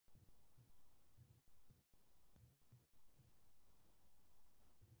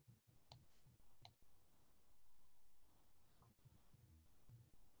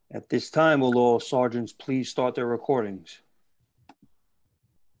At this time, will all sergeants please start their recordings?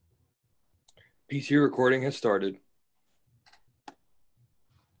 PC recording has started.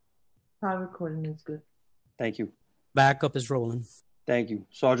 Our recording is good. Thank you. Backup is rolling. Thank you.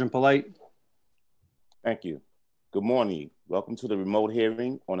 Sergeant Polite. Thank you. Good morning. Welcome to the remote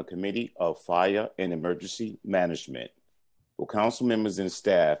hearing on the Committee of Fire and Emergency Management. Will council members and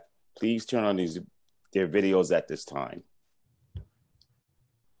staff please turn on their videos at this time?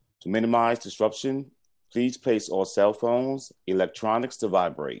 To minimize disruption, please place all cell phones, electronics to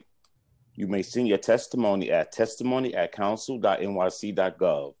vibrate. You may send your testimony at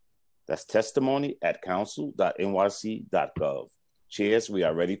testimony@council.nyc.gov. That's testimony@council.nyc.gov. Chairs, we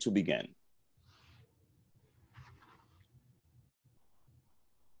are ready to begin.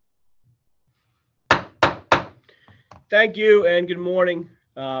 Thank you and good morning.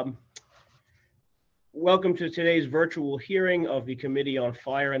 Welcome to today's virtual hearing of the Committee on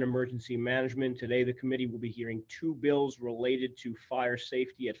Fire and Emergency Management. Today, the committee will be hearing two bills related to fire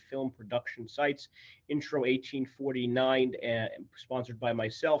safety at film production sites. Intro 1849, sponsored by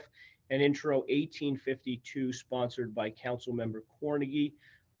myself, and Intro 1852, sponsored by Councilmember Cornegy.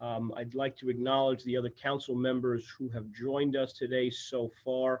 I'd like to acknowledge the other council members who have joined us today so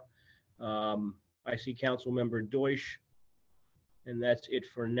far. I see Councilmember Deutsch, and that's it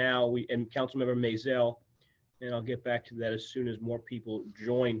for now. And Councilmember Maisel, and I'll get back to that as soon as more people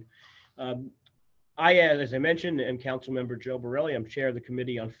join. As I mentioned, am Councilmember Joe Borelli. I'm chair of the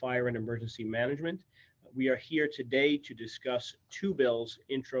Committee on Fire and Emergency Management. We are here today to discuss two bills,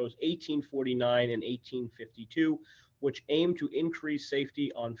 Intros 1849 and 1852, which aim to increase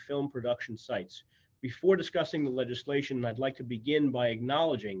safety on film production sites. Before discussing the legislation, I'd like to begin by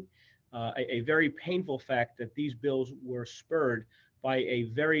acknowledging a very painful fact that these bills were spurred by a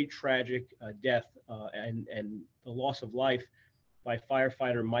very tragic death and the loss of life by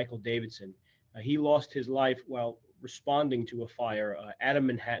firefighter Michael Davidson. He lost his life while responding to a fire at a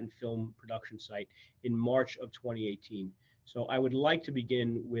Manhattan film production site in March of 2018. So I would like to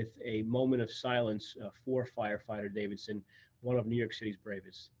begin with a moment of silence for firefighter Davidson, one of New York City's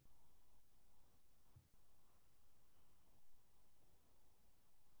bravest.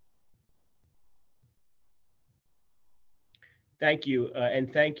 Thank you, and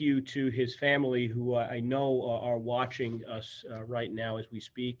thank you to his family, who I know are watching us right now as we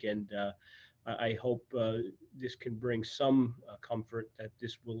speak, and I hope this can bring some comfort that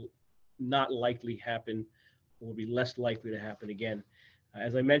this will not likely happen, or will be less likely to happen again.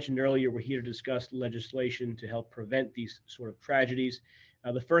 As I mentioned earlier, we're here to discuss legislation to help prevent these sort of tragedies.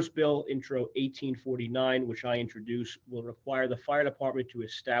 The first bill, Intro 1849, which I introduce, will require the fire department to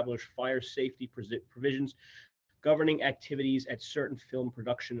establish fire safety provisions governing activities at certain film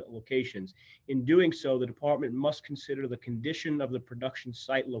production locations. In doing so, the department must consider the condition of the production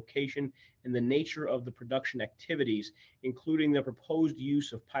site location and the nature of the production activities, including the proposed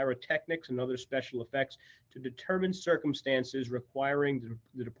use of pyrotechnics and other special effects, to determine circumstances requiring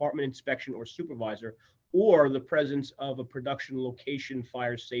the department inspection or supervisor, or the presence of a production location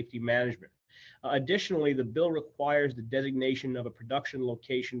fire safety management. Additionally, the bill requires the designation of a production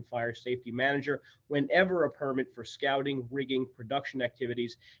location fire safety manager whenever a permit for scouting, rigging, production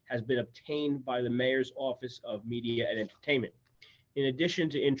activities has been obtained by the Mayor's Office of Media and Entertainment. In addition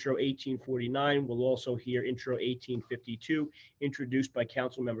to Intro 1849, we'll also hear Intro 1852, introduced by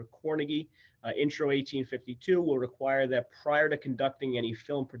Councilmember Cornegy. Intro 1852 will require that prior to conducting any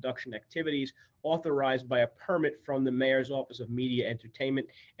film production activities authorized by a permit from the Mayor's Office of Media Entertainment,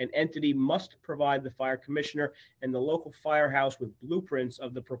 an entity must provide the fire commissioner and the local firehouse with blueprints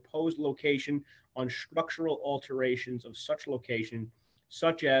of the proposed location on structural alterations of such location,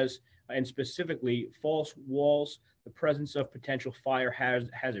 such as, and specifically, false walls, the presence of potential fire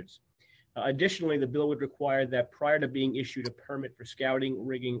hazards. Additionally, the bill would require that prior to being issued a permit for scouting,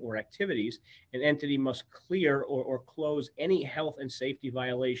 rigging, or activities, an entity must clear or close any health and safety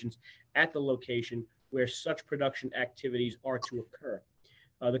violations at the location where such production activities are to occur.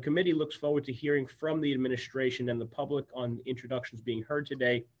 The committee looks forward to hearing from the administration and the public on introductions being heard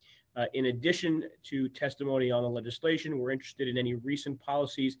today. In addition to testimony on the legislation, we're interested in any recent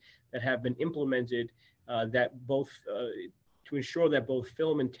policies that have been implemented to ensure that both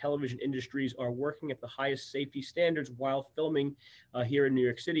film and television industries are working at the highest safety standards while filming here in New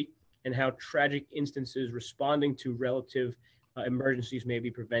York City, and how tragic instances responding to relative emergencies may be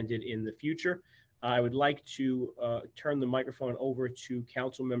prevented in the future. I would like to turn the microphone over to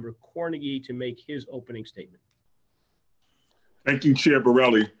Councilmember Cornegy to make his opening statement. Thank you, Chair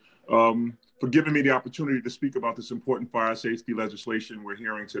Borelli, for giving me the opportunity to speak about this important fire safety legislation we're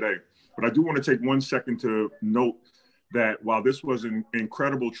hearing today. But I do want to take 1 second to note that while this was an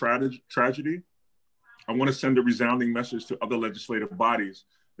incredible tragedy, I want to send a resounding message to other legislative bodies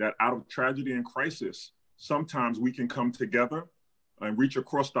that out of tragedy and crisis, sometimes we can come together and reach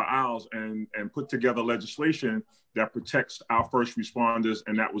across the aisles and put together legislation that protects our first responders,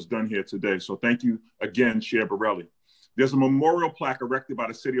 and that was done here today. So thank you again, Chair Borelli. There's a memorial plaque erected by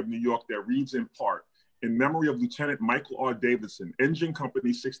the City of New York that reads in part, in memory of Lieutenant Michael R. Davidson, Engine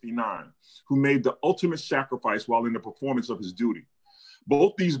Company 69, who made the ultimate sacrifice while in the performance of his duty.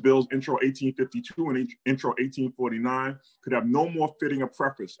 Both these bills, Intro 1852 and Intro 1849, could have no more fitting a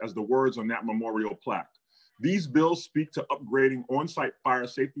preface as the words on that memorial plaque. These bills speak to upgrading on-site fire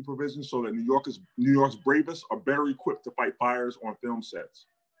safety provisions so that New York's bravest are better equipped to fight fires on film sets.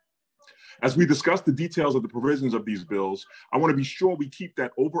 As we discuss the details of the provisions of these bills, I want to be sure we keep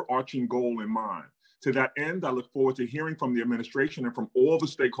that overarching goal in mind. To that end, I look forward to hearing from the administration and from all the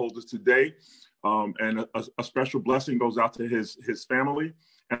stakeholders today. And a special blessing goes out to his family.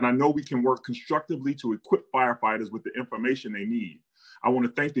 And I know we can work constructively to equip firefighters with the information they need. I want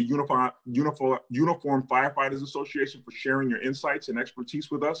to thank the Uniformed Firefighters Association for sharing your insights and expertise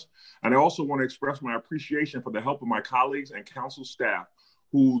with us. And I also want to express my appreciation for the help of my colleagues and council staff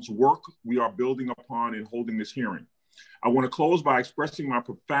whose work we are building upon in holding this hearing. I want to close by expressing my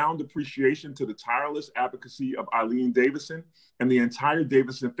profound appreciation to the tireless advocacy of Eileen Davison and the entire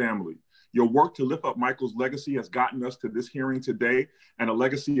Davison family. Your work to lift up Michael's legacy has gotten us to this hearing today and a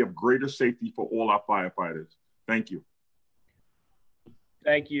legacy of greater safety for all our firefighters. Thank you.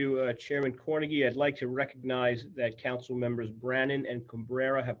 Thank you, Chairman Cornegy. I'd like to recognize that Council members Brannan and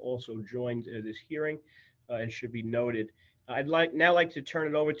Cabrera have also joined this hearing and should be noted. I'd now like to turn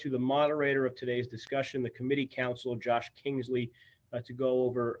it over to the moderator of today's discussion, the committee counsel, Josh Kingsley, to go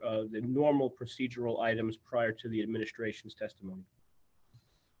over the normal procedural items prior to the administration's testimony.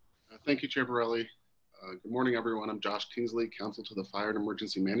 Thank you, Chair Borelli. Good morning, everyone. I'm Josh Kingsley, counsel to the Fire and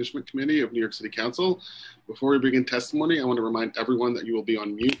Emergency Management Committee of New York City Council. Before we begin testimony, I want to remind everyone that you will be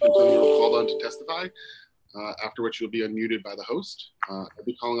on mute until you are called on to testify, after which you'll be unmuted by the host. I'll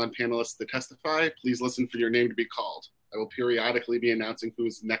be calling on panelists to testify. Please listen for your name to be called. I will periodically be announcing who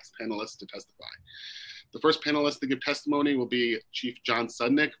is the next panelist to testify. The first panelist to give testimony will be Chief John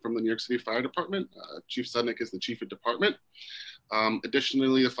Sudnick from the New York City Fire Department. Chief Sudnick is the chief of department.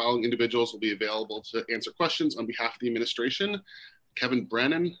 Additionally, the following individuals will be available to answer questions on behalf of the administration. Kevin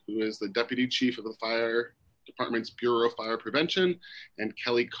Brannan, who is the Deputy Chief of the Fire Department's Bureau of Fire Prevention, and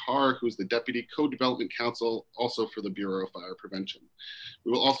Kelly Carr, who is the Deputy Co-Development Counsel, also for the Bureau of Fire Prevention.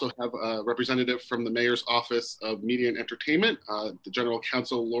 We will also have a representative from the Mayor's Office of Media and Entertainment, the General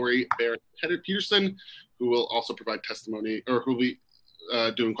Counsel, Lori Barrett-Peterson, who will also provide testimony, or who will be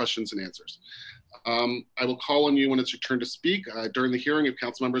doing questions and answers. I will call on you when it's your turn to speak. During the hearing, if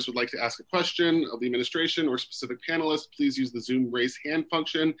council members would like to ask a question of the administration or specific panelists, please use the Zoom raise hand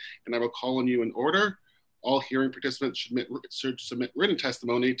function, and I will call on you in order. All hearing participants should submit written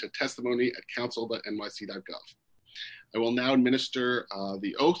testimony to testimony@council.nyc.gov. I will now administer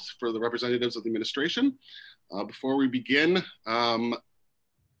the oath for the representatives of the administration. Before we begin, I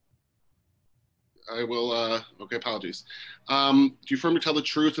will, okay, apologies. Do you firmly tell the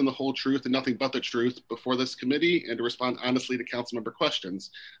truth and the whole truth and nothing but the truth before this committee and to respond honestly to council member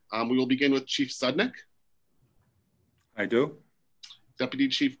questions? We will begin with Chief Sudnick. I do. Deputy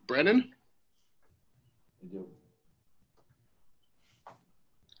Chief Brennan. I do.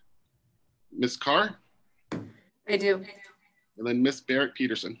 Ms. Carr. I do. And then Ms.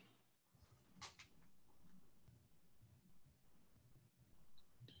 Barrett-Peterson.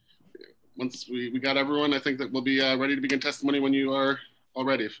 Once we got everyone, I think that we'll be ready to begin testimony when you are all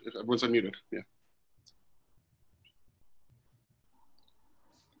ready, if everyone's unmuted. Yeah.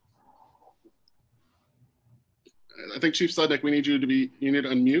 I think Chief Sudnick, you need to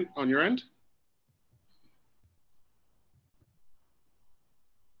unmute on your end.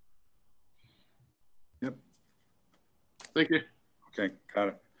 Yep. Thank you. Okay, got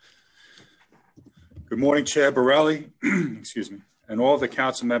it. Good morning, Chair Borelli, excuse me, and all the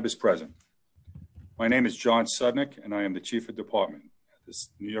council members present. My name is John Sudnick, and I am the Chief of Department at the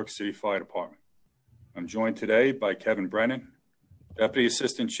New York City Fire Department. I'm joined today by Kevin Brennan, Deputy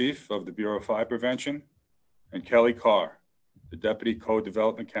Assistant Chief of the Bureau of Fire Prevention, and Kelly Carr, the Deputy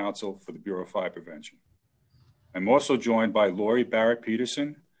Co-Development Counsel for the Bureau of Fire Prevention. I'm also joined by Lori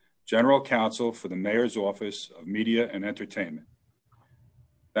Barrett-Peterson, General Counsel for the Mayor's Office of Media and Entertainment.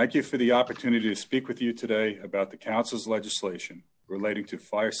 Thank you for the opportunity to speak with you today about the Council's legislation relating to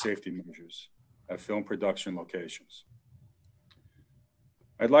fire safety measures at film production locations.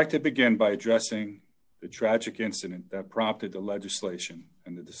 I'd like to begin by addressing the tragic incident that prompted the legislation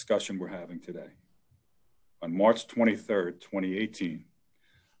and the discussion we're having today. On March 23, 2018,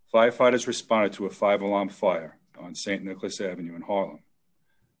 firefighters responded to a 5-alarm fire on St. Nicholas Avenue in Harlem.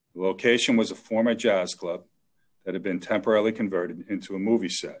 The location was a former jazz club that had been temporarily converted into a movie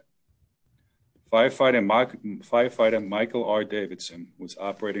set. Firefighter Michael R. Davidson was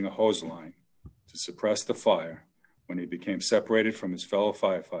operating a hose line to suppress the fire when he became separated from his fellow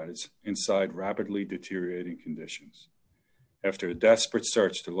firefighters inside rapidly deteriorating conditions. After a desperate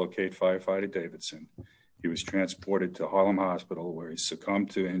search to locate firefighter Davidson, he was transported to Harlem Hospital where he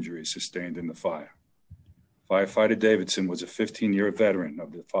succumbed to injuries sustained in the fire. Firefighter Davidson was a 15-year veteran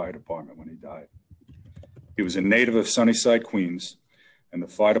of the fire department when he died. He was a native of Sunnyside, Queens, and the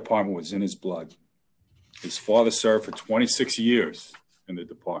fire department was in his blood. His father served for 26 years in the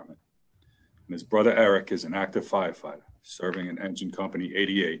department, and his brother Eric is an active firefighter, serving in Engine Company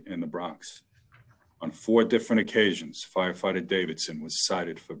 88 in the Bronx. On 4 different occasions, firefighter Davidson was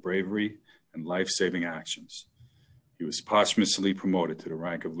cited for bravery and life-saving actions. He was posthumously promoted to the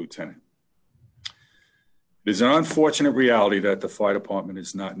rank of lieutenant. It is an unfortunate reality that the fire department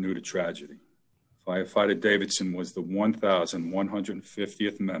is not new to tragedy. Firefighter Davidson was the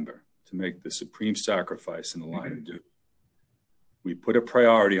 1,150th member to make the supreme sacrifice in the line of duty. We put a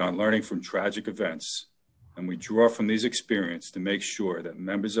priority on learning from tragic events, and we draw from these experiences to make sure that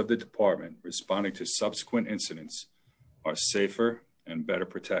members of the department responding to subsequent incidents are safer and better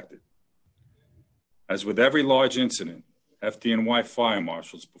protected. As with every large incident, FDNY fire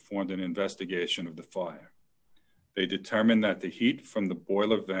marshals performed an investigation of the fire. They determined that the heat from the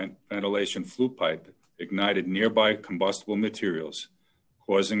boiler ventilation flue pipe ignited nearby combustible materials,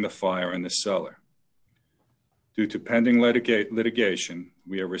 causing the fire in the cellar. Due to pending litigation,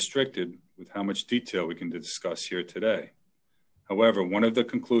 we are restricted with how much detail we can discuss here today. However, one of the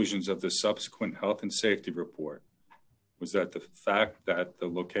conclusions of the subsequent health and safety report was that the fact that the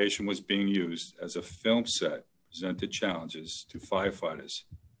location was being used as a film set presented challenges to firefighters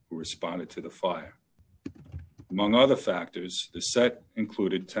who responded to the fire. Among other factors, the set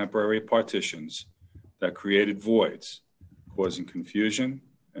included temporary partitions that created voids, causing confusion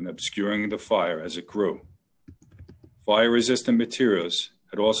and obscuring the fire as it grew. Fire-resistant materials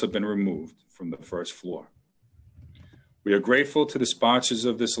had also been removed from the first floor. We are grateful to the sponsors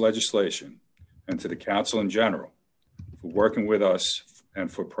of this legislation and to the council in general for working with us and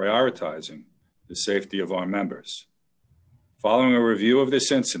for prioritizing the safety of our members. Following a review of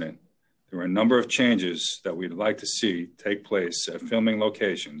this incident, there are a number of changes that we'd like to see take place at filming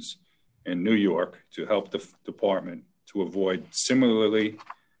locations in New York to help the department to avoid similarly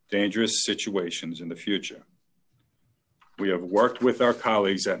dangerous situations in the future. We have worked with our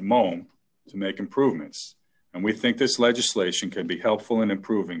colleagues at MOAM to make improvements, and we think this legislation can be helpful in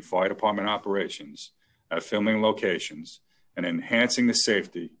improving fire department operations at filming locations and enhancing the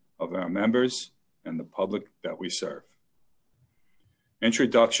safety of our members and the public that we serve.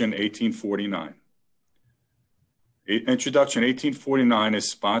 Introduction 1849. Introduction 1849 is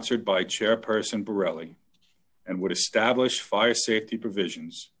sponsored by Chairperson Borelli and would establish fire safety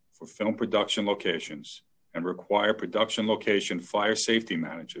provisions for film production locations and require production location fire safety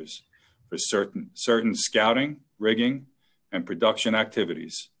managers for certain scouting, rigging, and production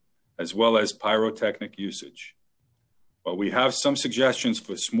activities, as well as pyrotechnic usage. While we have some suggestions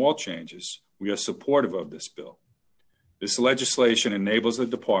for small changes, we are supportive of this bill. This legislation enables the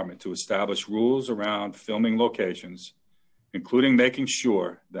department to establish rules around filming locations, including making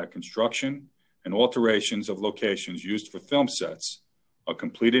sure that construction and alterations of locations used for film sets are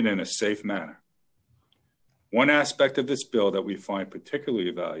completed in a safe manner. One aspect of this bill that we find particularly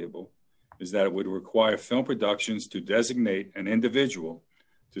valuable is that it would require film productions to designate an individual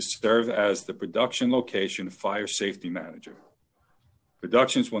to serve as the production location fire safety manager.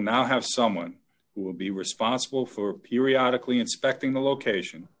 Productions will now have someone who will be responsible for periodically inspecting the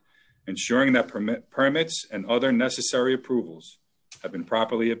location, ensuring that permits and other necessary approvals have been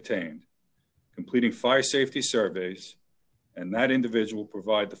properly obtained, completing fire safety surveys, and that individual will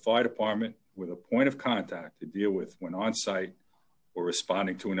provide the fire department with a point of contact to deal with when on site or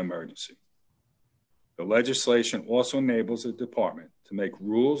responding to an emergency. The legislation also enables the department to make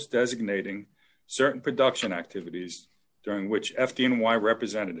rules designating certain production activities during which FDNY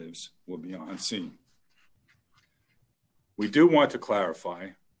representatives will be on scene. We do want to clarify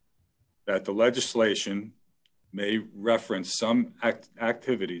that the legislation may reference some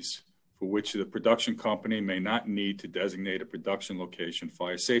activities for which the production company may not need to designate a production location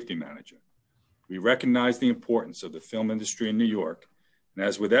fire safety manager. We recognize the importance of the film industry in New York, and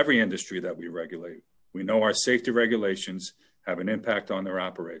as with every industry that we regulate, we know our safety regulations have an impact on their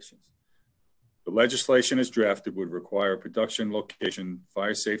operations. The legislation as drafted would require a production location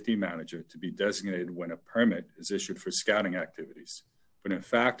fire safety manager to be designated when a permit is issued for scouting activities. But in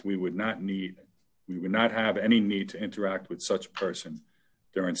fact, we would not have any need to interact with such a person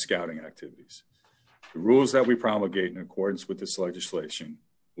during scouting activities. The rules that we promulgate in accordance with this legislation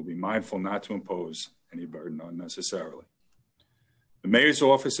will be mindful not to impose any burden unnecessarily. The Mayor's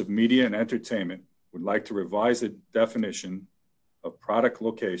Office of Media and Entertainment would like to revise the definition of product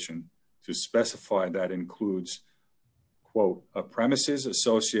location to specify that includes, quote, a premises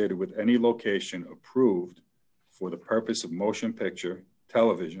associated with any location approved for the purpose of motion picture,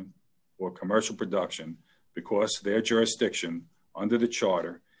 television, or commercial production because their jurisdiction under the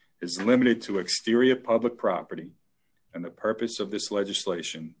charter is limited to exterior public property, and the purpose of this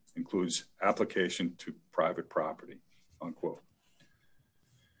legislation includes application to private property, unquote.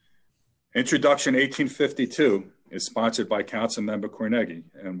 Introduction 1852 is sponsored by Councilmember Corneghi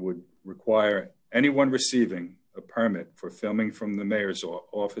and would require anyone receiving a permit for filming from the Mayor's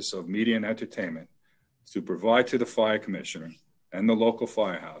Office of Media and Entertainment to provide to the Fire Commissioner and the local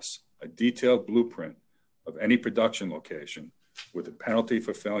firehouse a detailed blueprint of any production location with a penalty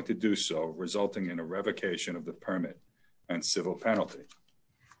for failing to do so, resulting in a revocation of the permit and civil penalty.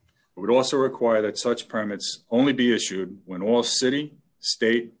 It would also require that such permits only be issued when all city,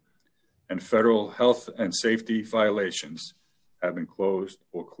 state, and federal health and safety violations have been closed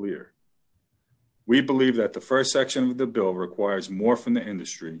or cleared. We believe that the first section of the bill requires more from the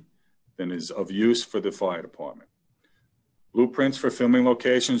industry than is of use for the fire department. Blueprints for filming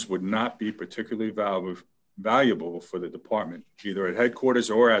locations would not be particularly valuable for the department, either at headquarters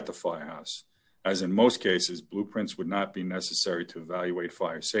or at the firehouse, as in most cases, blueprints would not be necessary to evaluate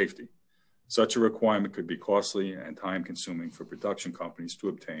fire safety. Such a requirement could be costly and time-consuming for production companies to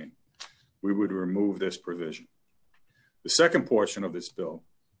obtain. We would remove this provision. The second portion of this bill,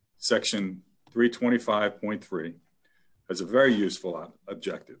 Section 325.3, has a very useful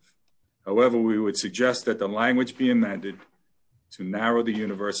objective. However, we would suggest that the language be amended to narrow the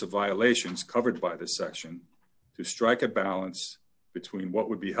universe of violations covered by this section to strike a balance between what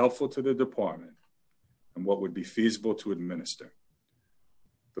would be helpful to the department and what would be feasible to administer.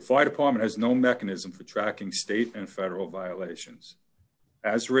 The fire department has no mechanism for tracking state and federal violations.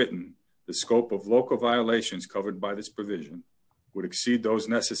 As written, the scope of local violations covered by this provision would exceed those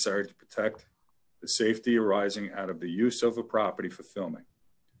necessary to protect the safety arising out of the use of a property for filming.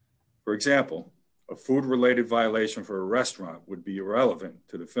 For example, a food-related violation for a restaurant would be irrelevant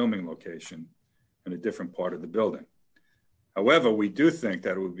to the filming location in a different part of the building. However, we do think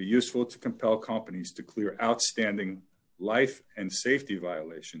that it would be useful to compel companies to clear outstanding life and safety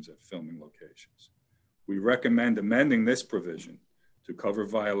violations at filming locations. We recommend amending this provision to cover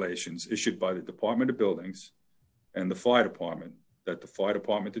violations issued by the Department of Buildings and the Fire Department that the Fire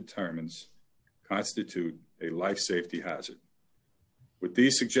Department determines constitute a life safety hazard. With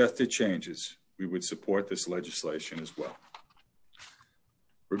these suggested changes, we would support this legislation as well.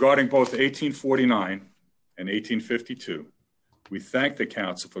 Regarding both 1849 and 1852, we thank the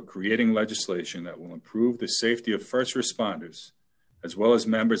Council for creating legislation that will improve the safety of first responders, as well as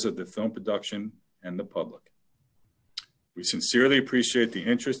members of the film production and the public. We sincerely appreciate the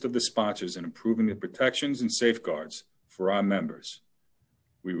interest of the sponsors in improving the protections and safeguards for our members.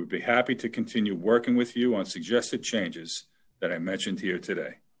 We would be happy to continue working with you on suggested changes that I mentioned here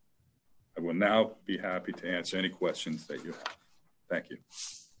today. I will now be happy to answer any questions that you have. Thank you.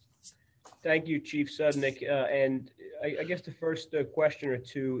 Thank you, Chief Sudnick. And I guess the first question or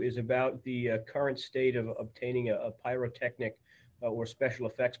two is about the current state of obtaining a pyrotechnic or special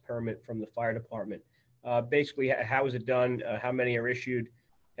effects permit from the fire department. Basically, how is it done? How many are issued?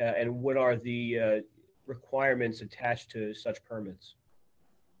 And what are the requirements attached to such permits?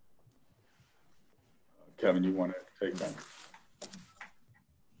 Kevin, you want to take that?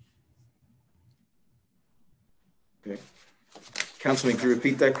 Okay. Councilman, can you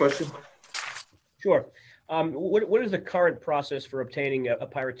repeat that question? Sure. What is the current process for obtaining a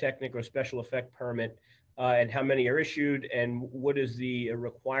pyrotechnic or special effect permit, and how many are issued, and what is the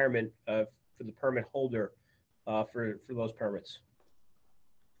requirement for the permit holder for those permits?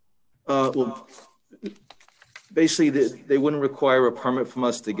 Well, basically, they wouldn't require a permit from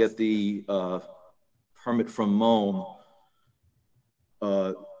us to get the permit from MOAM.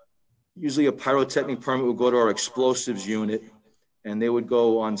 Usually a pyrotechnic permit would go to our explosives unit, and they would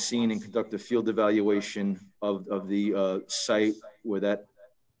go on scene and conduct a field evaluation of the site where that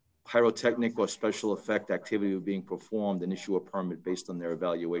pyrotechnic or special effect activity was being performed and issue a permit based on their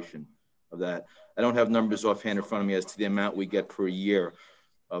evaluation of that. I don't have numbers offhand in front of me as to the amount we get per year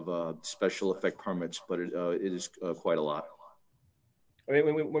of special effect permits, but it is quite a lot. I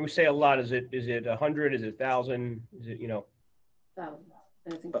mean, when we say a lot, is it 100? Is it 1,000? Is it, you know?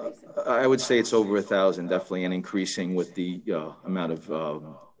 I would say it's over 1,000, definitely, and increasing with the amount of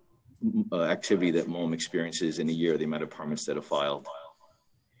activity that MOM experiences in a year, the amount of permits that are filed.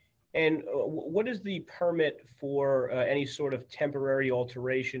 And what is the permit for any sort of temporary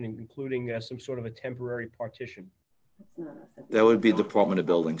alteration, including some sort of a temporary partition? That would be Department of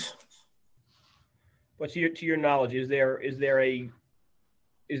Buildings. But to your knowledge, is there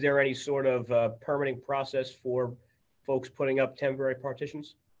any sort of permitting process for folks putting up temporary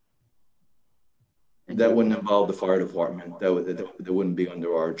partitions? That wouldn't involve the fire department. That wouldn't be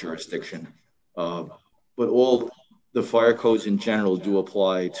under our jurisdiction. But all the fire codes in general do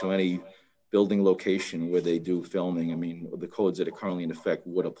apply to any building location where they do filming. I mean, the codes that are currently in effect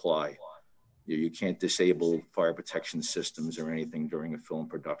would apply. You can't disable fire protection systems or anything during a film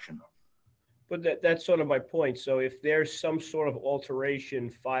production. But that's sort of my point. So if there's some sort of alteration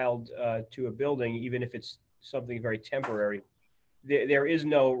filed to a building, even if it's something very temporary, there is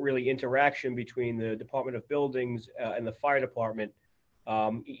no really interaction between the Department of Buildings and the fire department,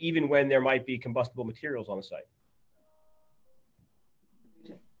 even when there might be combustible materials on the site.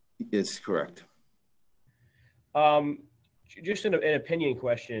 It's correct. Just an opinion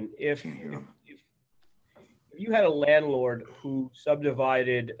question. If you had a landlord who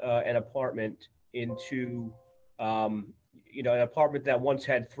subdivided an apartment into, an apartment that once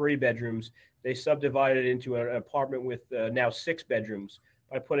had 3 bedrooms, they subdivided into an apartment with now 6 bedrooms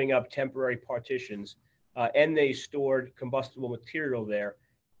by putting up temporary partitions, and they stored combustible material there,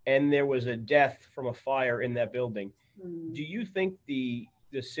 and there was a death from a fire in that building. Do you think the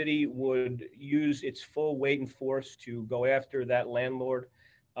city would use its full weight and force to go after that landlord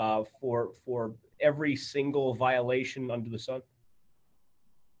for every single violation under the sun?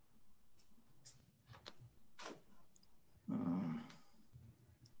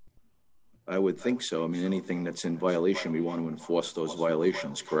 I would think so. I mean, anything that's in violation, we want to enforce those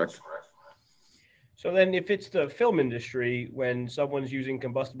violations, correct? So then if it's the film industry, when someone's using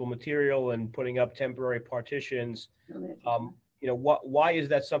combustible material and putting up temporary partitions, why is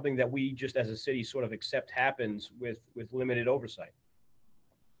that something that we just as a city sort of accept happens with limited oversight?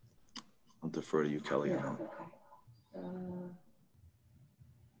 I'll defer to you, Kelly.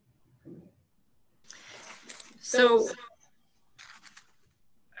 So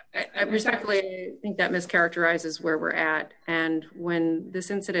I respectfully think that mischaracterizes where we're at. And when this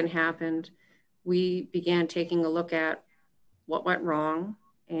incident happened, we began taking a look at what went wrong.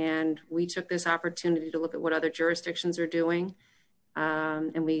 And we took this opportunity to look at what other jurisdictions are doing.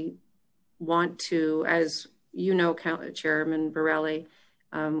 And we want to, as you know, Chairman Borelli,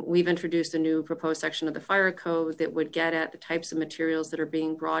 we've introduced a new proposed section of the fire code that would get at the types of materials that are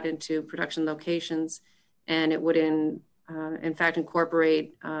being brought into production locations. And it would, in fact,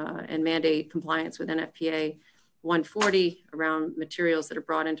 incorporate and mandate compliance with NFPA 140 around materials that are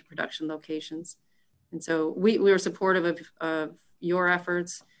brought into production locations. And so we were supportive of your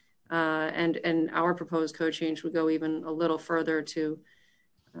efforts, and our proposed code change would go even a little further to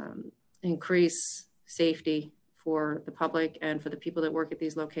increase safety for the public and for the people that work at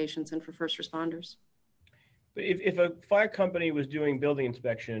these locations and for first responders. But if a fire company was doing building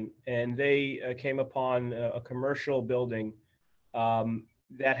inspection and they came upon a commercial building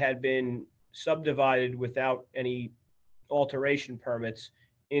that had been subdivided without any alteration permits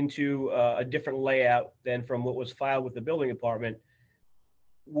into a different layout than from what was filed with the building department,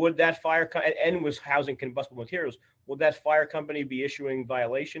 would that and was housing combustible materials, would that fire company be issuing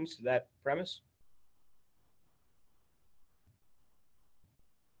violations to that premise?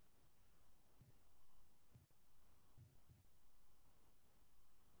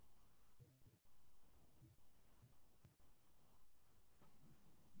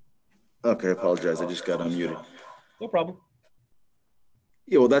 Okay, I apologize. I just got unmuted. No problem.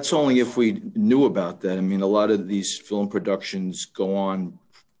 Yeah, well, that's only if we knew about that. I mean, a lot of these film productions go on,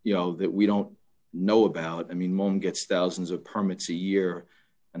 that we don't know about. I mean, MOM gets thousands of permits a year,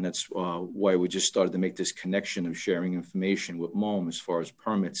 and that's why we just started to make this connection of sharing information with MOM as far as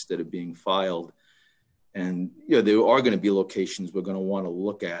permits that are being filed. And, there are going to be locations we're going to want to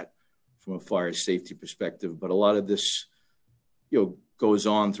look at from a fire safety perspective, but a lot of this, goes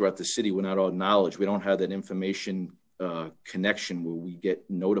on throughout the city without our knowledge. We don't have that information connection where we get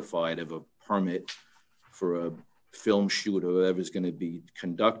notified of a permit for a film shoot or whatever is going to be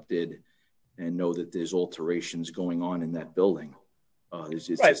conducted and know that there's alterations going on in that building.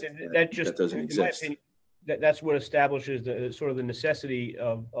 That doesn't exist. that's what establishes the sort of the necessity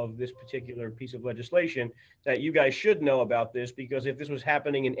of this particular piece of legislation, that you guys should know about this, because if this was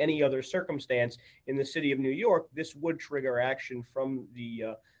happening in any other circumstance in the city of New York, this would trigger action from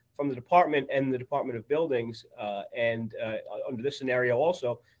the department and the Department of Buildings, and under this scenario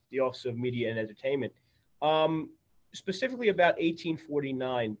also the Office of Media and Entertainment. Specifically about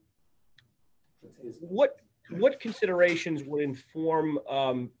 1849, what considerations would inform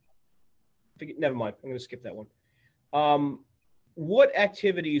never mind, I'm going to skip that one. What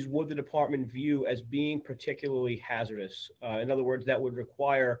activities would the department view as being particularly hazardous? In other words, that would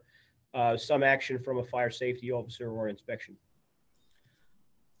require some action from a fire safety officer or inspection.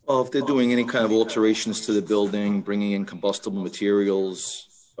 Well, if they're doing any kind of alterations to the building, bringing in combustible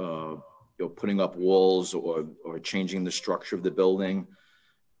materials, putting up walls or changing the structure of the building,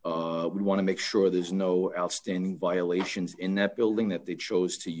 we want to make sure there's no outstanding violations in that building that they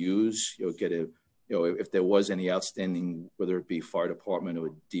chose to use. If there was any outstanding, whether it be fire department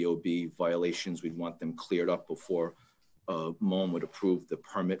or DOB violations, we'd want them cleared up before MOM would approve the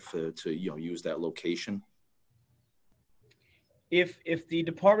permit to use that location. If the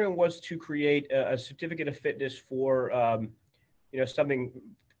department was to create a certificate of fitness for something,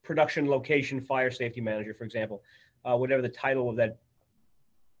 production location fire safety manager, for example, whatever the title of that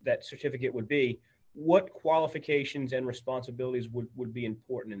certificate would be, what qualifications and responsibilities would be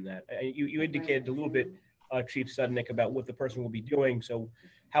important in that? You indicated a little bit, Chief Sudnick, about what the person will be doing. So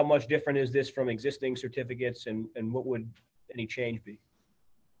how much different is this from existing certificates, and what would any change be?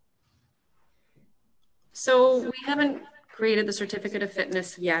 So we haven't created the certificate of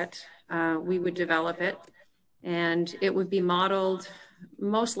fitness yet. We would develop it, and it would be modeled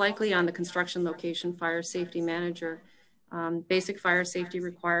most likely on the construction location fire safety manager. Basic fire safety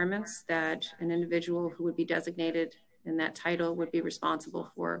requirements that an individual who would be designated in that title would be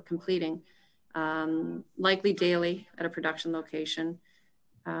responsible for completing, likely daily at a production location.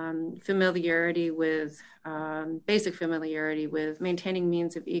 Familiarity with, basic familiarity with maintaining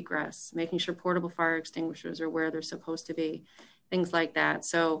means of egress, making sure portable fire extinguishers are where they're supposed to be, things like that.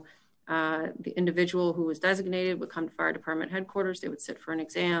 So the individual who was designated would come to fire department headquarters, they would sit for an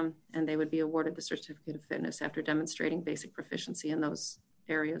exam, and they would be awarded the certificate of fitness after demonstrating basic proficiency in those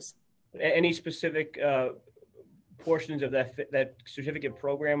areas. Any specific portions of that certificate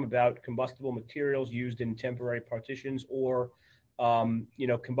program about combustible materials used in temporary partitions, or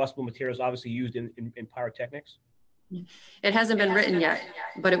combustible materials obviously used in pyrotechnics? It hasn't been written yet,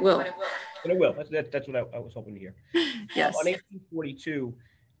 but it will. But it will. That's what I was hoping to hear. Yes. On 1842,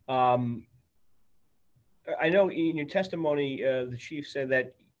 I know in your testimony, the chief said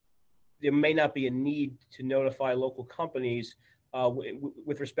that there may not be a need to notify local companies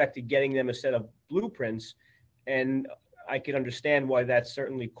with respect to getting them a set of blueprints. And I can understand why that's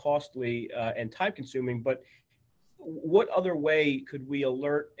certainly costly and time consuming, but what other way could we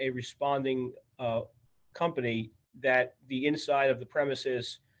alert a responding company that the inside of the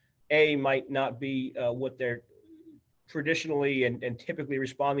premises, A, might not be what they're traditionally and typically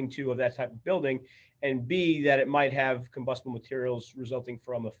responding to of that type of building, and B, that it might have combustible materials resulting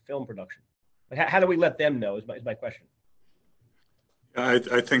from a film production? How do we let them know is my question.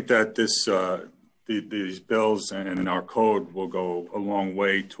 I think that these bills and our code will go a long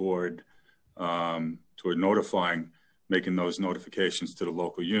way toward notifying, making those notifications to the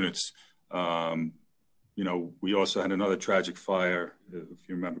local units. We also had another tragic fire, if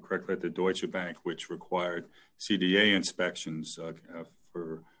you remember correctly, at the Deutsche Bank, which required CDA inspections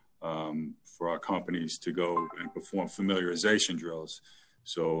for our companies to go and perform familiarization drills.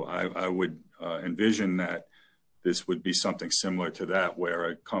 So I would envision that this would be something similar to that, where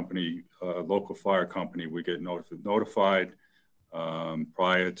a company, a local fire company, would get notified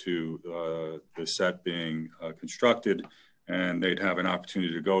prior to the set being constructed, and they'd have an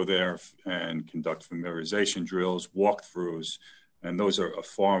opportunity to go there and conduct familiarization drills, walkthroughs, and those are have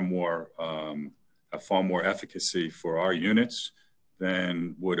far more efficacy for our units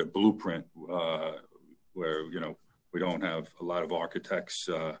than would a blueprint, where we don't have a lot of architects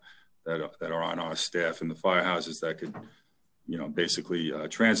that are on our staff in the firehouses that could basically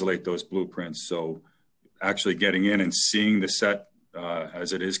translate those blueprints. So actually getting in and seeing the set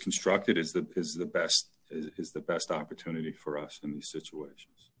as it is constructed is the best opportunity for us in these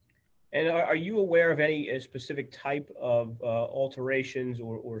situations. And are you aware of any specific type of alterations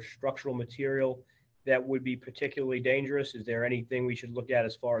or structural material that would be particularly dangerous? Is there anything we should look at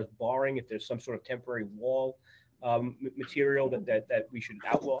as far as barring, if there's some sort of temporary wall material that we should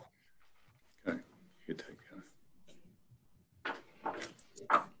outlaw? Okay, you take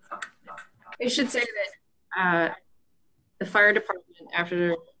I should say that the fire department,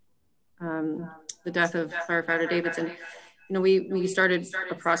 after the death of firefighter Davidson, you know, we started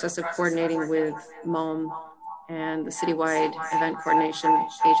a process of coordinating with MOM and the citywide event coordination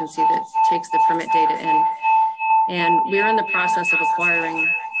agency that takes the permit data in. And we're in the process of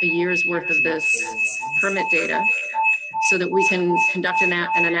acquiring a year's worth of this permit data so that we can conduct an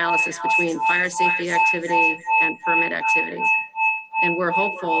analysis between fire safety activity and permit activity. And we're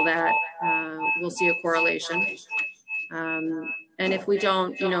hopeful that we'll see a correlation. And if we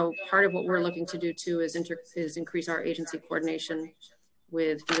don't, you know, part of what we're looking to do too is increase our agency coordination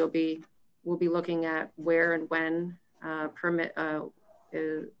with DOB. We'll be looking at where and when permit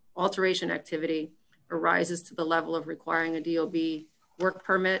alteration activity arises to the level of requiring a DOB work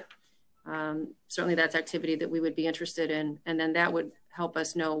permit. Certainly that's activity that we would be interested in. And then that would help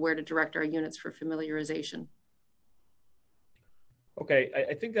us know where to direct our units for familiarization. Okay,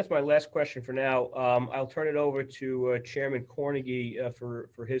 I think that's my last question for now. I'll turn it over to Chairman Cornegy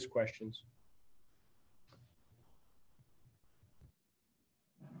for his questions.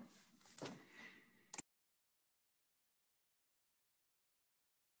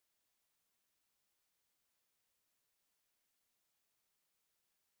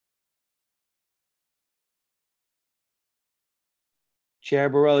 Chair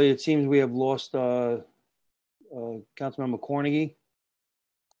Borelli, it seems we have lost Councilmember Cornegy.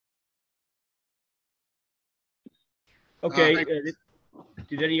 Okay.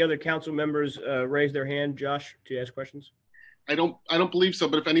 Did any other council members raise their hand, Josh, to ask questions? I don't believe so,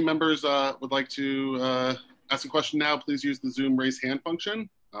 but if any members would like to ask a question now, please use the Zoom raise hand function.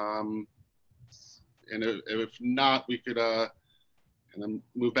 And if not, we could and then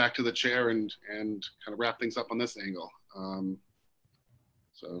move back to the chair and kind of wrap things up on this angle.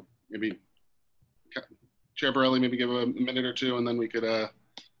 So maybe Chair Borelli, maybe give a minute or two, and then we could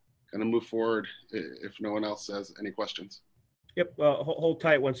kind of move forward if no one else has any questions. Yep. Hold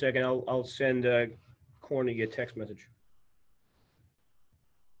tight 1 second. I'll send Cornegy a text message.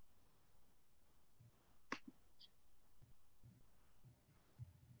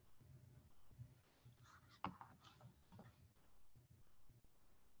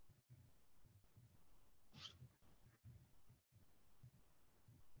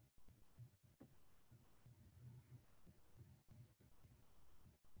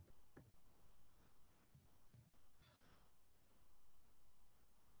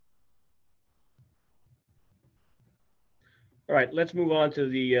 All right, let's move on to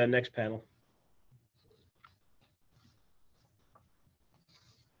the next panel.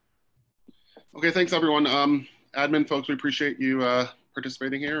 Okay, thanks everyone. Admin folks, we appreciate you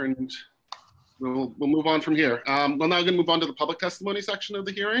participating here, and we'll move on from here. We're now going to move on to the public testimony section of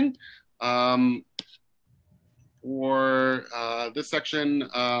the hearing. For this section,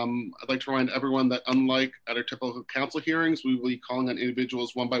 I'd like to remind everyone that unlike at our typical council hearings, we will be calling on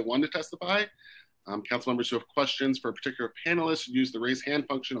individuals one by one to testify. Council members who have questions for a particular panelist should use the raise hand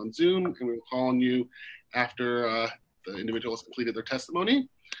function on Zoom, and we will call on you after the individual has completed their testimony.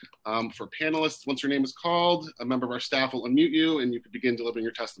 For panelists, once your name is called, a member of our staff will unmute you and you can begin delivering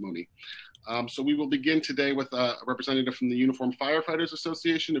your testimony. So we will begin today with a representative from the Uniformed Firefighters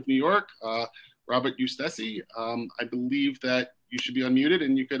Association of New York, Robert Eustesi. I believe that you should be unmuted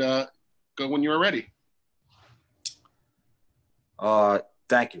and you could go when you are ready.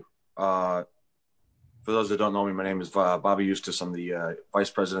 Thank you. For those that don't know me, my name is Bobby Eustace. I'm the Vice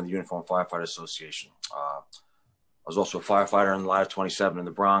President of the Uniformed Firefighter Association. I was also a firefighter in the Ladder 27 in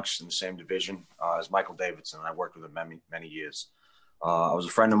the Bronx in the same division as Michael Davidson, and I worked with him many years. I was a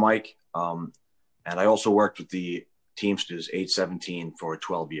friend of Mike, and I also worked with the Teamsters 817 for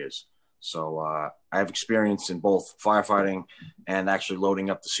 12 years. So I have experience in both firefighting and actually loading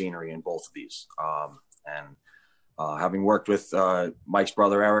up the scenery in both of these. Having worked with Mike's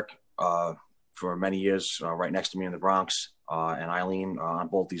brother, Eric, for many years right next to me in the Bronx, and Eileen on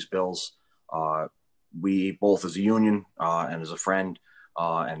both these bills. We both as a union and as a friend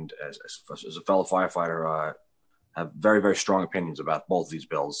and as a fellow firefighter have very, very strong opinions about both these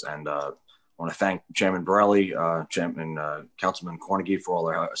bills. And I want to thank Chairman Borelli, Councilman Cornegy for all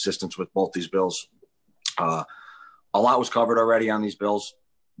their assistance with both these bills. A lot was covered already on these bills.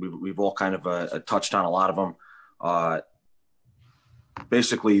 We've all kind of touched on a lot of them.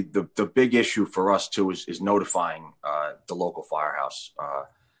 Basically, the big issue for us too is notifying the local firehouse.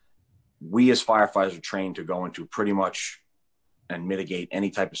 We as firefighters are trained to go into pretty much and mitigate any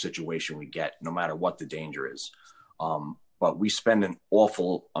type of situation we get, no matter what the danger is. But we spend an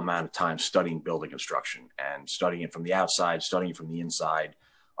awful amount of time studying building construction and studying it from the outside, studying it from the inside.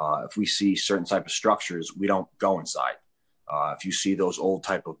 If we see certain type of structures, we don't go inside. If you see those old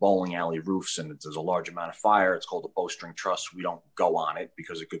type of bowling alley roofs and there's a large amount of fire, it's called a bowstring truss. We don't go on it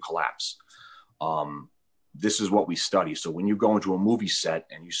because it could collapse. This is what we study. So when you go into a movie set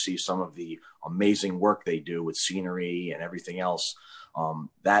and you see some of the amazing work they do with scenery and everything else,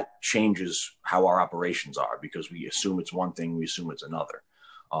 that changes how our operations are, because we assume it's one thing, we assume it's another.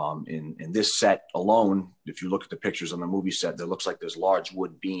 In this set alone, if you look at the pictures on the movie set, there looks like there's large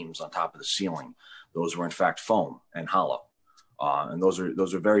wood beams on top of the ceiling. Those were in fact foam and hollow. And those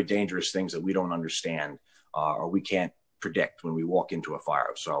are very dangerous things that we don't understand or we can't predict when we walk into a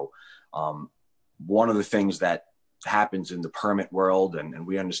fire. So one of the things that happens in the permit world, and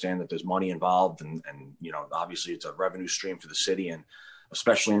we understand that there's money involved, and obviously it's a revenue stream for the city, and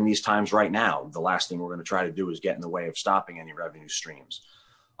especially in these times right now, the last thing we're going to try to do is get in the way of stopping any revenue streams.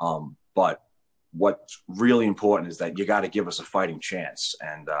 But what's really important is that you got to give us a fighting chance.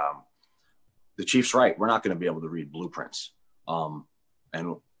 And the chief's right. We're not going to be able to read blueprints.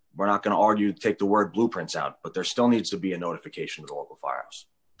 And we're not going to argue to take the word blueprints out, but there still needs to be a notification to the local firehouse.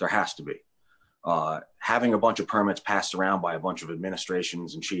 There has to be. Having a bunch of permits passed around by a bunch of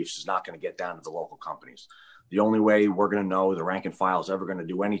administrations and chiefs is not going to get down to the local companies. The only way we're going to know the rank and file is ever going to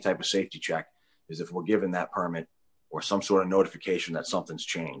do any type of safety check is if we're given that permit or some sort of notification that something's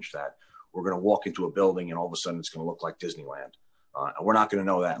changed, that we're going to walk into a building and all of a sudden it's going to look like Disneyland. And we're not going to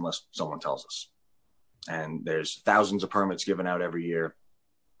know that unless someone tells us. And there's thousands of permits given out every year,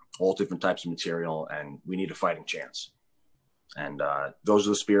 all different types of material, and we need a fighting chance. And those are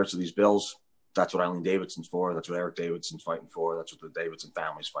the spirits of these bills. That's what Eileen Davidson's for. That's what Eric Davidson's fighting for. That's what the Davidson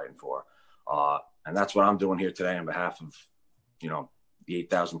family's fighting for. And that's what I'm doing here today on behalf of, the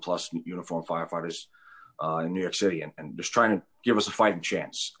 8,000 plus uniformed firefighters in New York City, and just trying to give us a fighting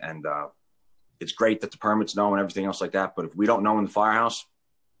chance. And it's great that the permits know and everything else like that, but if we don't know in the firehouse,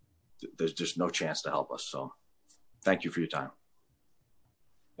 there's just no chance to help us. So thank you for your time.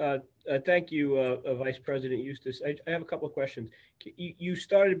 Thank you, Vice President Eustace. I have a couple of questions. You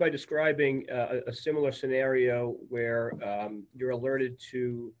started by describing a similar scenario where you're alerted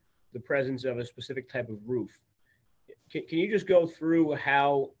to the presence of a specific type of roof. Can you just go through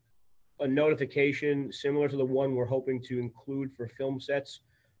how a notification similar to the one we're hoping to include for film sets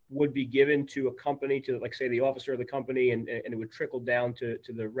would be given to a company, to, like, say, the officer of the company, and it would trickle down to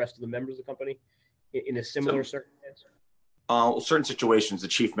the rest of the members of the company in a similar circumstance? Certain situations, the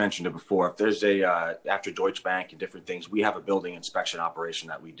chief mentioned it before. If there's after Deutsche Bank and different things, we have a building inspection operation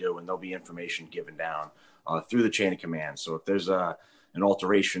that we do, and there'll be information given down through the chain of command. So if there's an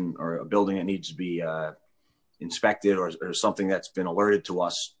alteration or a building that needs to be inspected or something that's been alerted to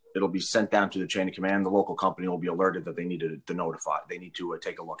us, it'll be sent down to the chain of command. The local company will be alerted that they need to notify. They need to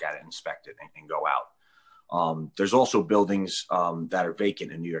take a look at it, inspect it, and go out. There's also buildings that are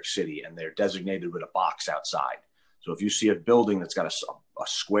vacant in New York City, and they're designated with a box outside. So if you see a building that's got a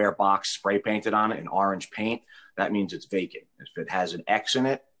square box spray painted on it in orange paint, that means it's vacant. If it has an X in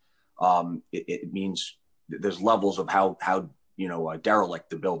it, it means there's levels of how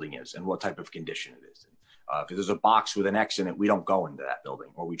derelict the building is and what type of condition it is. If there's a box with an X in it, we don't go into that building,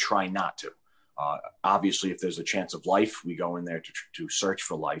 or we try not to. Obviously, if there's a chance of life, we go in there to search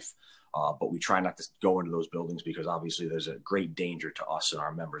for life, but we try not to go into those buildings because obviously there's a great danger to us and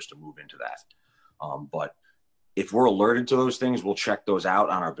our members to move into that. But if we're alerted to those things, we'll check those out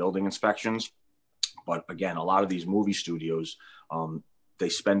on our building inspections. But again, a lot of these movie studios, they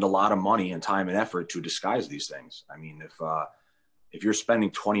spend a lot of money and time and effort to disguise these things. I mean, if you're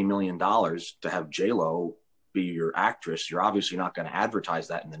spending $20 million to have J-Lo be your actress, you're obviously not going to advertise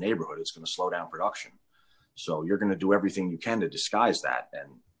that in the neighborhood. It's going to slow down production. So you're going to do everything you can to disguise that. And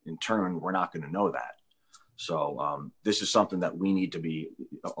in turn, we're not going to know that. So this is something that we need to be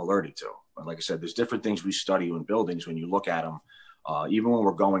alerted to. But like I said, there's different things we study in buildings. When you look at them, even when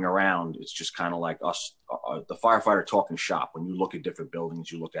we're going around, it's just kind of like us, the firefighter talking shop. When you look at different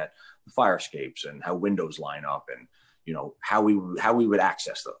buildings, you look at the fire escapes and how windows line up, and how we would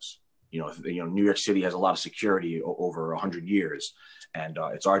access those. New York City has a lot of security over 100 years, and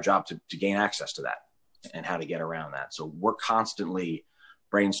it's our job to gain access to that and how to get around that. So we're constantly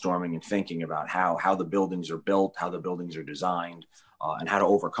brainstorming and thinking about how the buildings are built, how the buildings are designed, and how to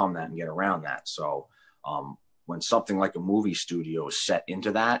overcome that and get around that. So when something like a movie studio is set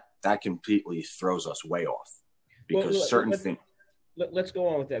into that completely throws us way off, because certain things. Let's go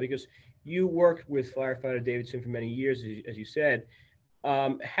on with that, because you worked with firefighter Davidson for many years, as you said.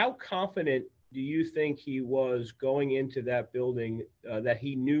 How confident do you think he was going into that building that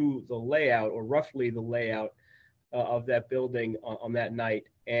he knew the layout, or roughly the layout of that building on that night,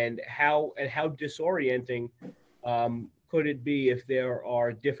 and how disorienting could it be if there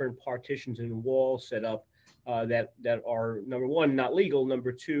are different partitions and walls set up that are, number one, not legal,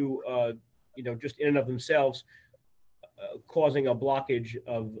 number two, just in and of themselves causing a blockage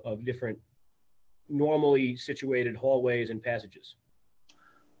of different normally situated hallways and passages?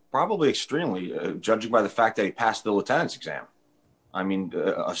 Probably extremely, judging by the fact that he passed the lieutenant's exam. I mean,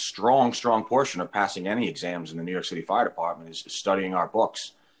 a strong portion of passing any exams in the New York City Fire Department is studying our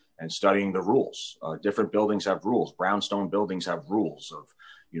books and studying the rules. Different buildings have rules. Brownstone buildings have rules of,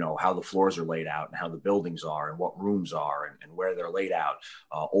 how the floors are laid out and how the buildings are and what rooms are and where they're laid out.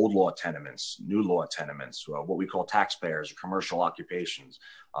 Old law tenements, new law tenements, what we call taxpayers or commercial occupations,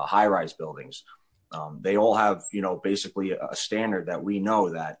 high-rise buildings. They all have, basically a standard that we know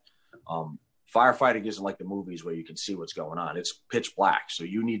that firefighting isn't like the movies where you can see what's going on. It's pitch black. So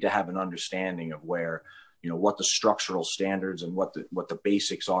you need to have an understanding of where, what the structural standards and what the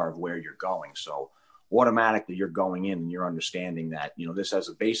basics are of where you're going. So automatically you're going in and you're understanding that, this has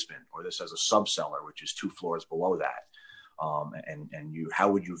a basement or this has a subcellar, which is 2 floors below that. How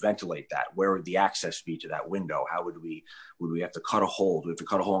would you ventilate that? Where would the access be to that window? How would we have to cut a hole? Do we have to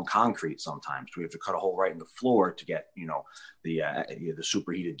cut a hole in concrete sometimes? Do we have to cut a hole right in the floor to get, the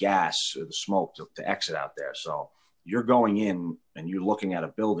superheated gas or the smoke to exit out there? So you're going in and you're looking at a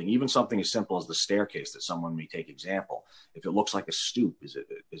building, even something as simple as the staircase that someone may take example. If it looks like a stoop, is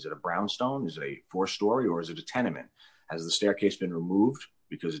it a brownstone? Is it a 4-story or is it a tenement? Has the staircase been removed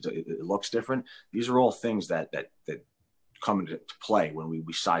because it looks different? These are all things that come into play when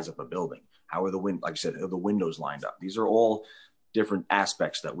we size up a building. How are like I said, are the windows lined up? These are all different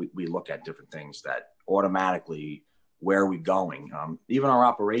aspects that we look at, different things that automatically, where are we going? Even our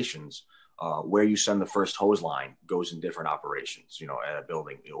operations, where you send the first hose line goes in different operations, at a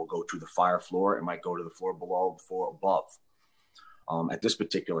building. It will go to the fire floor. It might go to the floor below, floor above. At this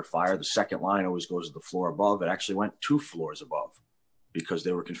particular fire, the second line always goes to the floor above. It actually went 2 floors above because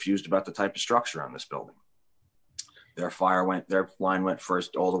they were confused about the type of structure on this building. Their line went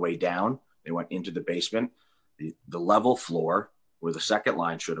first all the way down. They went into the basement. The level floor where the second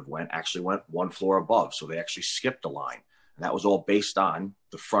line should have actually went 1 floor above. So they actually skipped a line. And that was all based on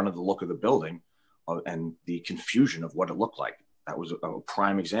the front of the look of the building and the confusion of what it looked like. That was a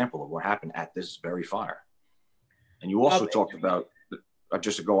prime example of what happened at this very fire. And you also talked about,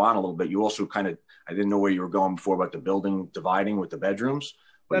 just to go on a little bit, you also I didn't know where you were going before about the building dividing with the bedrooms.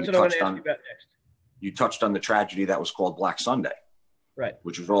 That's what I want to ask you about next. You touched on the tragedy that was called Black Sunday, right?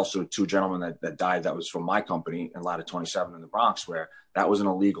 Which was also 2 gentlemen that died. That was from my company in Ladder 27 in the Bronx, where that was an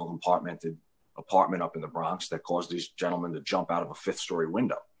illegal compartmented apartment up in the Bronx that caused these gentlemen to jump out of a 5th-story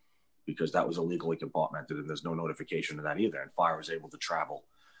window because that was illegally compartmented and there's no notification of that either. And fire was able to travel,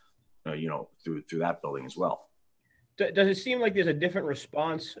 through that building as well. Does it seem like there's a different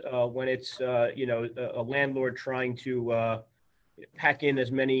response when it's, a landlord trying to pack in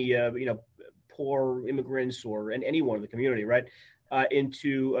as many, poor immigrants or anyone in the community, right,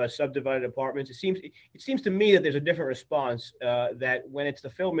 into subdivided apartments? It seems to me that there's a different response. That when it's the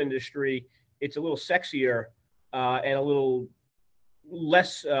film industry, it's a little sexier and a little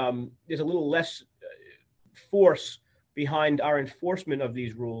less. There's a little less force behind our enforcement of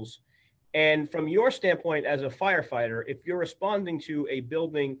these rules. And from your standpoint as a firefighter, if you're responding to a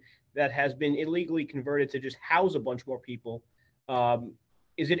building that has been illegally converted to just house a bunch more people,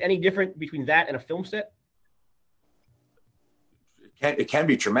 is it any different between that and a film set? It can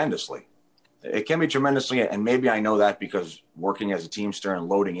be tremendously. It can be tremendously. And maybe I know that because working as a teamster and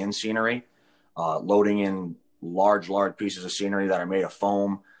loading in scenery, loading in large pieces of scenery that are made of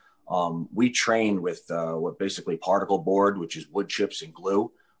foam. We train with what basically particle board, which is wood chips and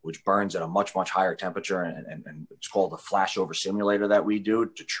glue, which burns at a much higher temperature. And it's called a flashover simulator that we do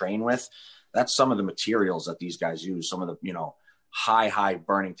to train with. That's some of the materials that these guys use, some of the, high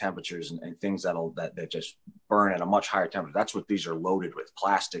burning temperatures and things that just burn at a much higher temperature. That's what these are loaded with,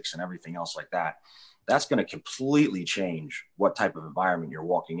 plastics and everything else like that. That's going to completely change what type of environment you're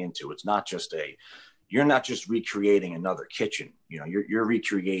walking into. It's not just you're not just recreating another kitchen. You're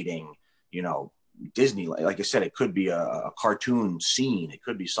recreating, Disney. Like I said, it could be a cartoon scene. It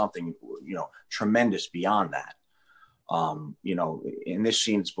could be something, tremendous beyond that. In this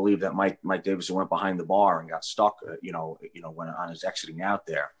scene, it's believed that Mike Davidson went behind the bar and got stuck, when on his exiting out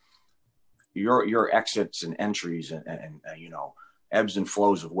there. Your exits and entries and ebbs and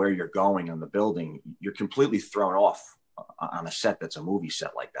flows of where you're going on the building, you're completely thrown off on a set that's a movie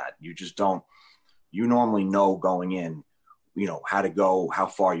set like that. You just don't. You normally know going in, how to go, how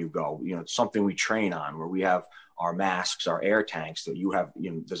far you go. It's something we train on where we have our masks, our air tanks that you have,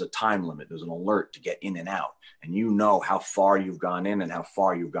 there's a time limit, there's an alert to get in and out. And how far you've gone in and how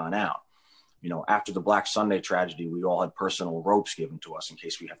far you've gone out. After the Black Sunday tragedy, we all had personal ropes given to us in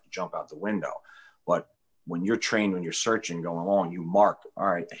case we have to jump out the window. But when you're trained, when you're searching, going along, you mark, all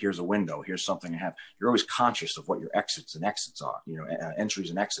right, here's a window, here's something I have. You're always conscious of what your entries and exits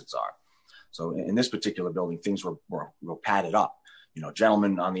are. So in this particular building, things were padded up.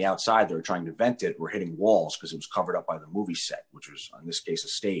 Gentlemen on the outside that were trying to vent it were hitting walls because it was covered up by the movie set, which was, in this case, a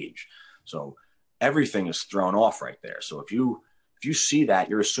stage. So everything is thrown off right there. So if you see that,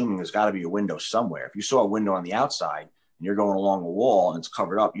 you're assuming there's got to be a window somewhere. If you saw a window on the outside and you're going along a wall and it's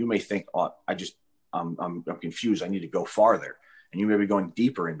covered up, you may think, oh, I'm confused. I need to go farther. And you may be going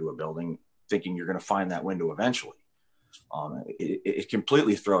deeper into a building thinking you're going to find that window eventually. It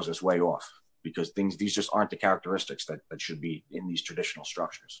completely throws us way off because these just aren't the characteristics that should be in these traditional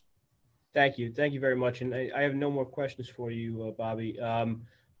structures. Thank you. Thank you very much. And I have no more questions for you, Bobby. I'll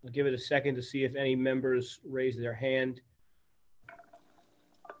give it a second to see if any members raise their hand.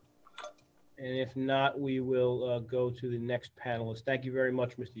 And if not, we will go to the next panelist. Thank you very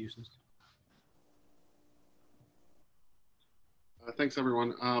much, Mr. Eustace. Thanks,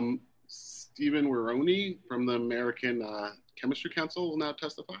 everyone. Stephen Wironi from the American Chemistry Council will now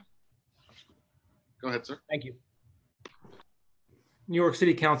testify. Go ahead, sir. Thank you. New York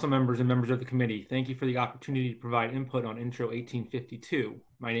City Council members and members of the committee, thank you for the opportunity to provide input on Intro 1852.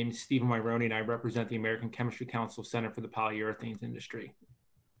 My name is Stephen Wironi, and I represent the American Chemistry Council Center for the Polyurethanes Industry.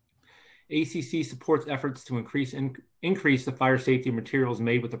 ACC supports efforts to increase the fire safety of materials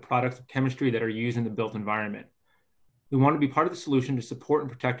made with the products of chemistry that are used in the built environment. We want to be part of the solution to support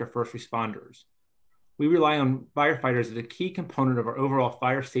and protect our first responders. We rely on firefighters as a key component of our overall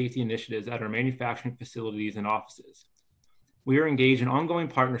fire safety initiatives at our manufacturing facilities and offices. We are engaged in ongoing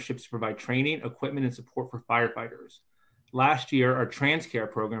partnerships to provide training, equipment, and support for firefighters. Last year, our TransCare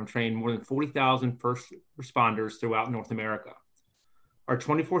program trained more than 40,000 first responders throughout North America. Our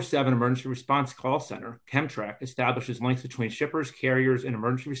 24/7 emergency response call center, ChemTrack, establishes links between shippers, carriers, and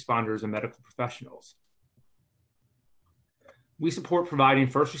emergency responders and medical professionals. We support providing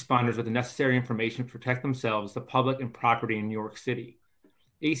first responders with the necessary information to protect themselves, the public, and property in New York City.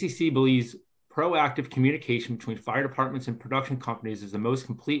 ACC believes proactive communication between fire departments and production companies is the most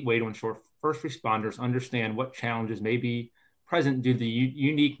complete way to ensure first responders understand what challenges may be present due to the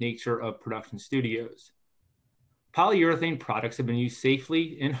unique nature of production studios. Polyurethane products have been used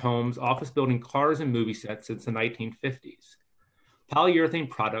safely in homes, office building, cars, and movie sets since the 1950s. Polyurethane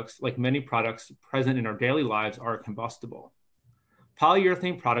products, like many products present in our daily lives, are combustible.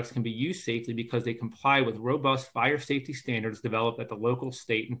 Polyurethane products can be used safely because they comply with robust fire safety standards developed at the local,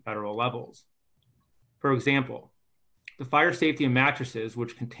 state, and federal levels. For example, the fire safety of mattresses,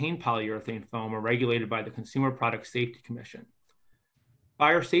 which contain polyurethane foam, are regulated by the Consumer Product Safety Commission.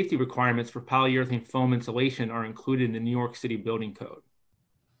 Fire safety requirements for polyurethane foam insulation are included in the New York City Building Code.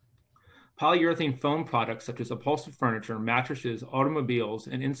 Polyurethane foam products such as upholstered furniture, mattresses, automobiles,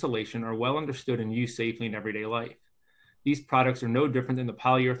 and insulation are well understood and used safely in everyday life. These products are no different than the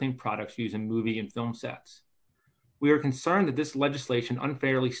polyurethane products used in movie and film sets. We are concerned that this legislation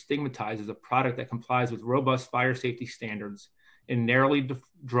unfairly stigmatizes a product that complies with robust fire safety standards and narrowly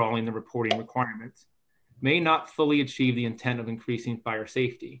drawing the reporting requirements may not fully achieve the intent of increasing fire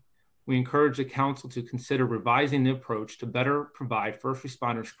safety. We encourage the council to consider revising the approach to better provide first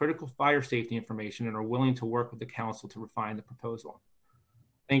responders critical fire safety information and are willing to work with the council to refine the proposal.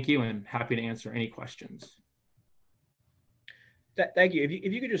 Thank you, and happy to answer any questions. Thank you.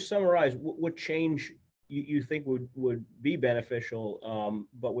 If you could just summarize what change you think would be beneficial,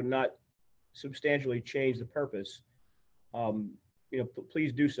 but would not substantially change the purpose,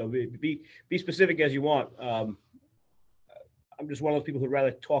 please do so. Be specific as you want. I'm just one of those people who'd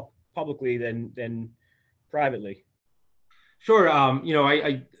rather talk publicly than privately. Sure.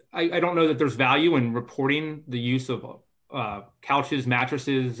 I don't know that there's value in reporting the use of couches,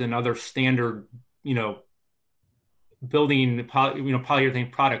 mattresses, and other standard, building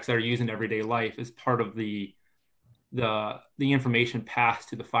polyurethane products that are used in everyday life as part of the information passed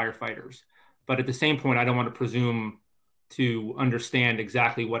to the firefighters. But at the same point, I don't want to presume to understand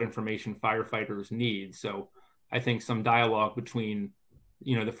exactly what information firefighters need. So I think some dialogue between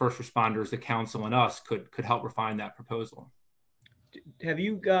the first responders, the council, and us could help refine that proposal. Have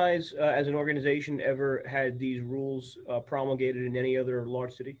you guys, as an organization, ever had these rules promulgated in any other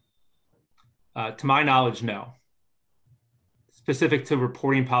large city? To my knowledge, no. Specific to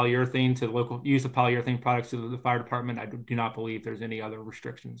reporting polyurethane to the local use of polyurethane products to the fire department, I do not believe there's any other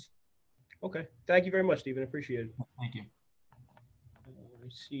restrictions. Okay. Thank you very much, Stephen. Appreciate it. Thank you. I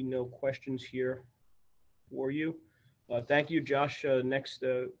see no questions here for you. Thank you, Josh. Next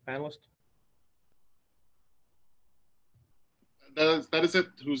panelist. That is it.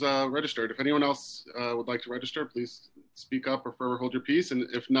 Who's registered? If anyone else would like to register, please speak up or forever hold your peace. And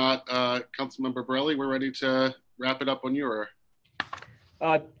if not, Councilmember Borelli, we're ready to wrap it up on your.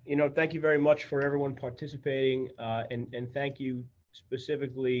 Thank you very much for everyone participating, and thank you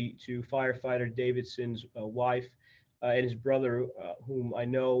specifically to firefighter Davidson's wife and his brother, whom I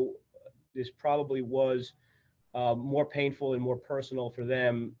know this probably was more painful and more personal for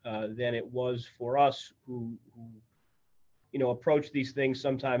them than it was for us who approach these things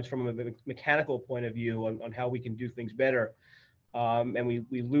sometimes from a mechanical point of view on how we can do things better. And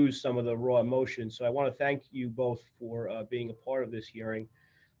we lose some of the raw emotions. So I want to thank you both for being a part of this hearing.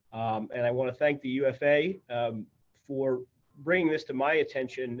 And I want to thank the UFA for bringing this to my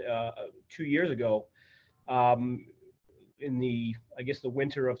attention 2 years ago in the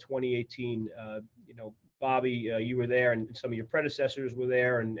winter of 2018. Bobby, you were there, and some of your predecessors were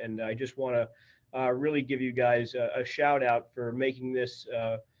there, and I just want to really give you guys a shout out for making this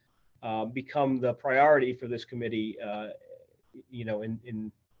become the priority for this committee,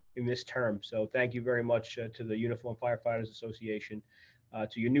 in this term. So thank you very much to the Uniform Firefighters Association,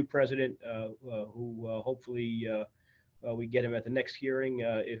 to your new president, who hopefully we get him at the next hearing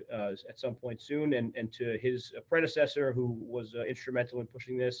at some point soon, and to his predecessor, who was instrumental in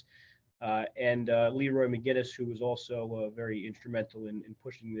pushing this, and Leroy McGinnis, who was also very instrumental in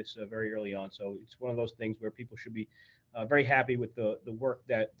pushing this very early on. So it's one of those things where people should be very happy with the work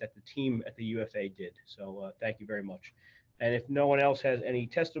that the team at the UFA did. So thank you very much. And if no one else has any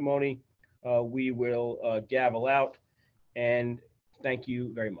testimony, we will gavel out, and thank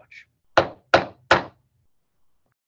you very much.